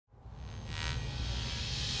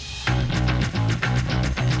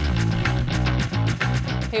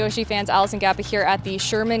Hey OSU fans, Allison Gappa here at the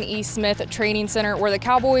Sherman E. Smith Training Center, where the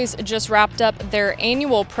Cowboys just wrapped up their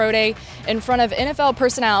annual Pro Day in front of NFL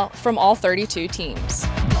personnel from all 32 teams.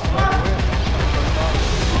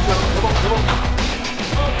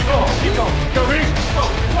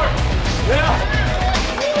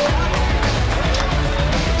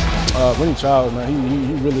 Winnie Child, man,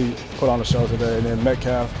 he really put on the show today, and then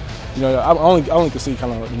Metcalf. You know, I only can see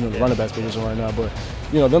kind of the running back position right now, but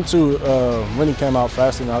you know, them two, Winnie came out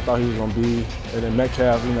faster than I thought he was going to be, and then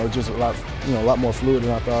Metcalf, you know, just a lot more fluid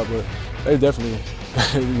than I thought, but they definitely,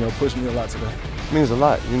 pushed me a lot today. It means a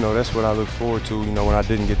lot. You know, that's what I look forward to. You know, when I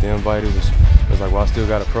didn't get the invite, it was like, well, I still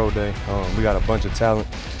got a pro day. We got a bunch of talent,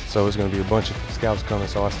 so it's going to be a bunch of scouts coming,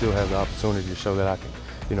 so I still have the opportunity to show that I can,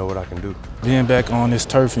 what I can do. Being back on this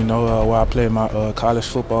turf, where I played my college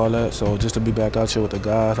football at, so just to be back out here with the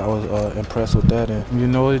guys, I was impressed with that.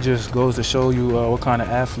 And, it just goes to show you what kind of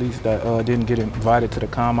athletes that didn't get invited to the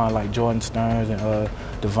combine, like Jordan Stearns and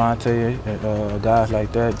Devontae and guys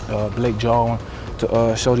like that, Blake Jarwin,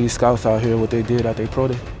 to show these scouts out here what they did at their pro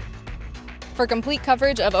day. For complete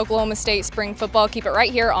coverage of Oklahoma State spring football, keep it right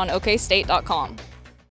here on OKState.com.